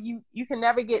 you can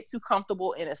never get too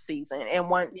comfortable in a season. And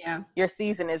once your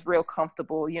season is real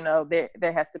comfortable,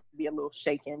 there has to be a little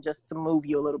shaking just to move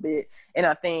you a little bit. And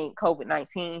I think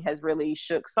COVID-19 has really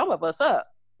shook some of us up.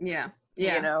 Yeah.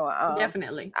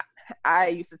 Definitely. I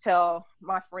used to tell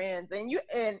my friends, and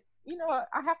I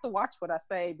have to watch what I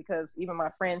say, because even my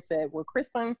friend said, well,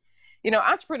 Kristen,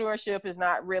 entrepreneurship is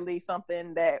not really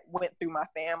something that went through my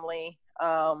family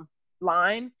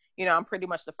line. I'm pretty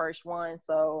much the first one.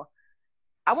 So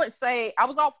I wouldn't say, I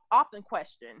was often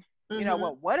questioned,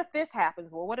 well, what if this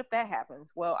happens? Well, what if that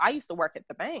happens? Well, I used to work at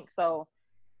the bank. So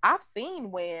I've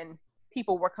seen when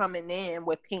people were coming in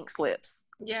with pink slips.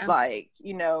 Yeah. Like,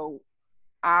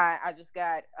 I just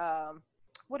got,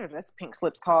 what are those pink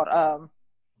slips called?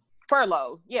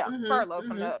 Furlough. Yeah.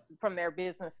 Furlough from their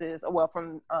businesses, well,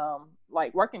 from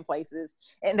like working places,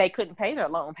 and they couldn't pay their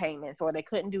loan payments, or they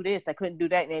couldn't do this, they couldn't do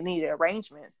that, and they needed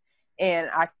arrangements. And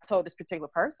I told this particular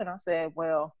person, I said,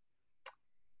 well,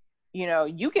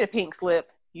 you get a pink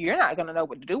slip, you're not going to know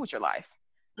what to do with your life.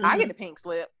 I get a pink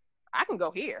slip, I can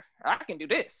go here, I can do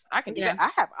this, I can do that.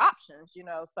 I have options,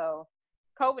 so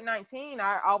COVID-19,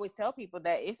 I always tell people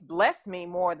that it's blessed me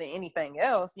more than anything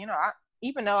else.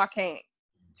 Even though I can't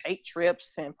take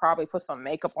trips and probably put some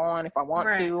makeup on if I want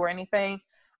to or anything,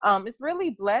 it's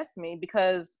really blessed me,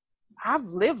 because I've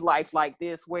lived life like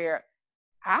this where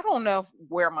I don't know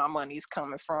where my money's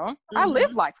coming from. I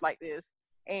live life like this.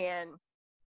 And,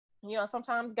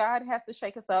 sometimes God has to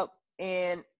shake us up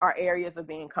in our areas of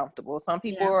being comfortable. Some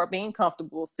people are being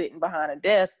comfortable sitting behind a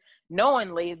desk,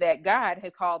 knowingly that God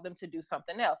had called them to do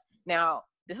something else. Now,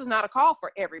 this is not a call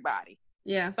for everybody.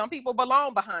 Yeah. Some people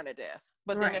belong behind a desk,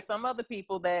 but then there's some other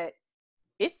people that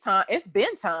it's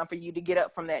been time for you to get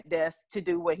up from that desk to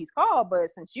do what he's called. But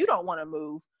since you don't want to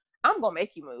move, I'm going to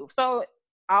make you move. So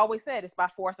I always said it's by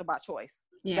force or by choice.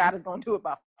 Yeah. God is going to do it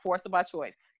by force or by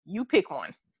choice. You pick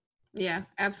one. Yeah,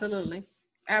 absolutely.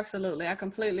 Absolutely. I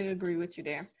completely agree with you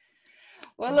there.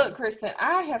 Well, look, Kristen,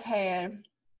 I have had,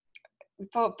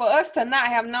 for us to not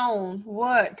have known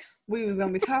what we was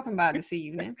going to be talking about this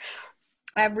evening,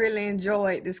 I've really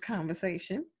enjoyed this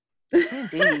conversation.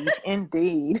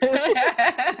 Indeed.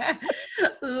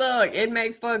 Look, it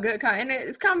makes for a good and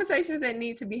it's conversations that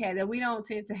need to be had that we don't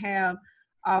tend to have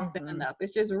often enough.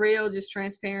 It's just real, just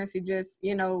transparency, just,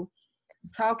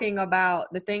 talking about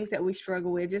the things that we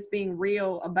struggle with, just being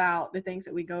real about the things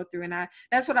that we go through. And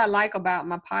that's what I like about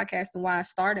my podcast, and why I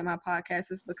started my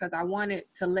podcast, is because I wanted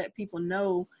to let people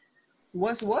know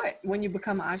what's what when you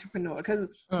become an entrepreneur. Because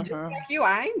just like you,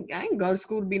 I ain't go to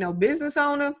school to be no business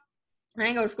owner. I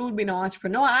ain't go to school to be no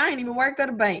entrepreneur. I ain't even worked at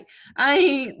a bank. I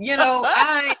ain't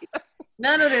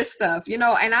none of this stuff, and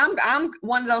I'm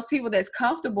one of those people that's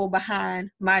comfortable behind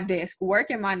my desk,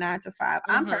 working my 9 to 5.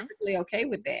 I'm perfectly okay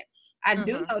with that. I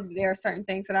do know that there are certain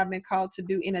things that I've been called to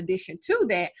do in addition to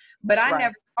that, but I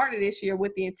never started this year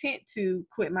with the intent to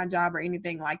quit my job or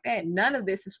anything like that. None of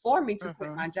this is for me to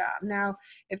quit my job. Now,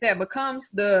 if that becomes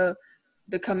the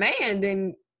command,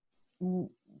 then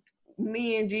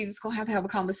me and Jesus gonna have to have a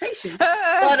conversation.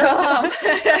 But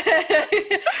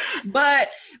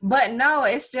no,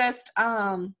 it's just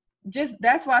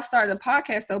that's why I started the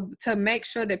podcast, though, to make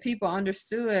sure that people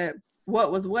understood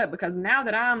what was what, because now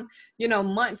that I'm,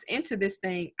 months into this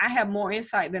thing, I have more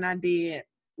insight than I did,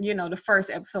 the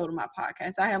first episode of my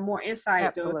podcast. I have more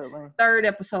insight the third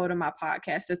episode of my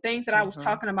podcast. The things that I was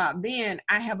talking about then,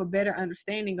 I have a better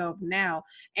understanding of now.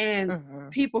 And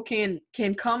people can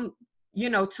come,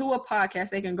 to a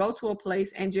podcast. They can go to a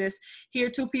place and just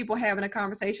hear two people having a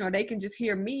conversation, or they can just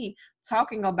hear me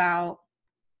talking about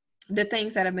the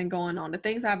things that have been going on, the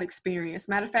things I've experienced.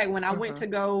 Matter of fact, when I went to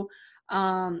go,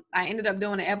 I ended up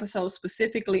doing an episode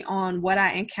specifically on what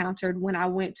I encountered when I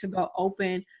went to go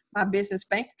open my business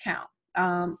bank account.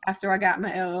 After I got my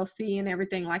LLC and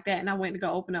everything like that, and I went to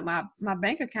go open up my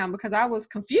bank account because I was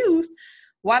confused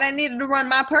why they needed to run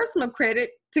my personal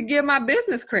credit to give my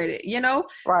business credit,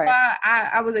 Right. So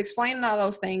I was explaining all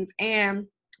those things, and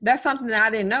that's something that I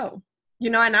didn't know.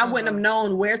 and I wouldn't have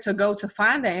known where to go to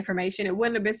find that information. It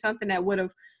wouldn't have been something that would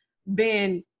have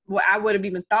been what I would have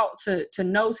even thought to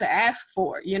know to ask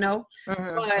for,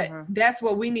 but that's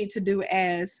what we need to do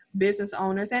as business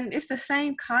owners. And it's the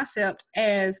same concept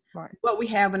as what we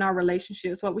have in our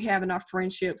relationships, what we have in our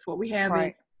friendships, what we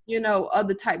have in,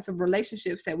 other types of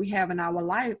relationships that we have in our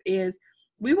life is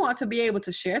we want to be able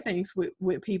to share things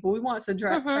with people. We want to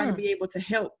try to be able to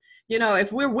help.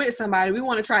 If we're with somebody, we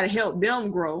want to try to help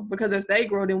them grow, because if they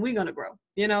grow, then we're going to grow,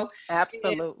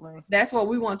 Absolutely. And that's what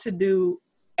we want to do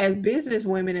as business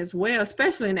women as well,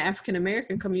 especially in the African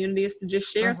American community, is to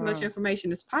just share as much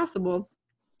information as possible.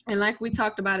 And like we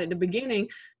talked about at the beginning,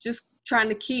 just trying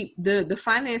to keep the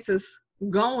finances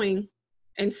going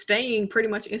and staying pretty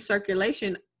much in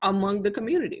circulation among the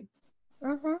community.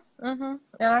 And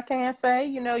I can say,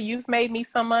 you've made me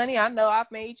some money. I know I've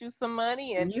made you some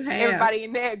money, and everybody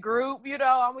in that group, we've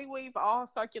all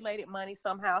circulated money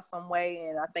somehow, some way,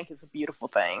 and I think it's a beautiful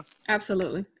thing.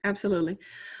 Absolutely.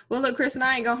 Well, look, Kristen,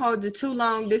 I ain't gonna hold you too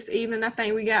long this evening. I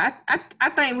think I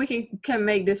think we can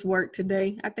make this work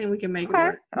today. I think we can make it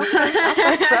work.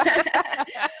 Okay.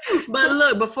 But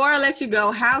look, before I let you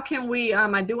go, how can we,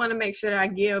 I do want to make sure that I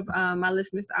give my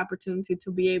listeners the opportunity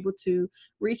to be able to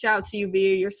reach out to you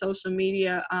via your social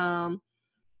media.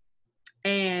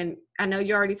 And I know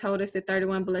you already told us that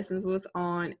 31 Blessings was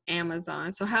on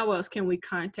Amazon. So how else can we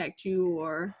contact you,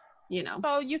 or,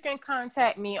 So you can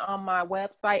contact me on my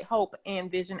website, Hope and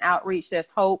Vision Outreach.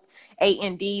 That's Hope,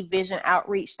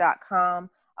 ANDVisionOutreach.com.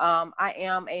 I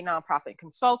am a nonprofit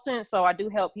consultant, so I do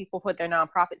help people put their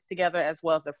nonprofits together as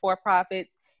well as their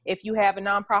for-profits. If you have a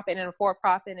nonprofit and a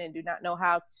for-profit and do not know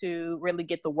how to really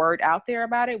get the word out there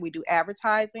about it, we do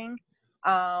advertising.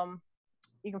 You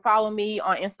can follow me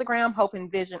on Instagram, Hope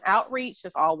and Vision Outreach,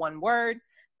 just all one word,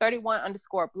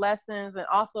 31_blessings, and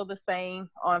also the same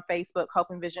on Facebook, Hope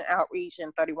and Vision Outreach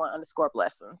and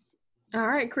 31_blessings. All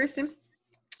right, Kristen.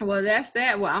 Well, that's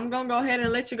that. Well, I'm going to go ahead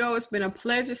and let you go. It's been a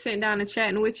pleasure sitting down and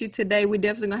chatting with you today. We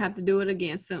definitely going to have to do it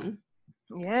again soon.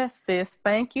 Yes, sis.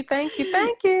 Thank you.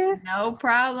 No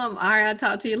problem. All right. I'll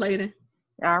talk to you later.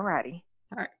 All righty.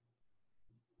 All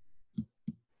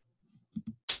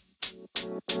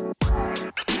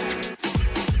right.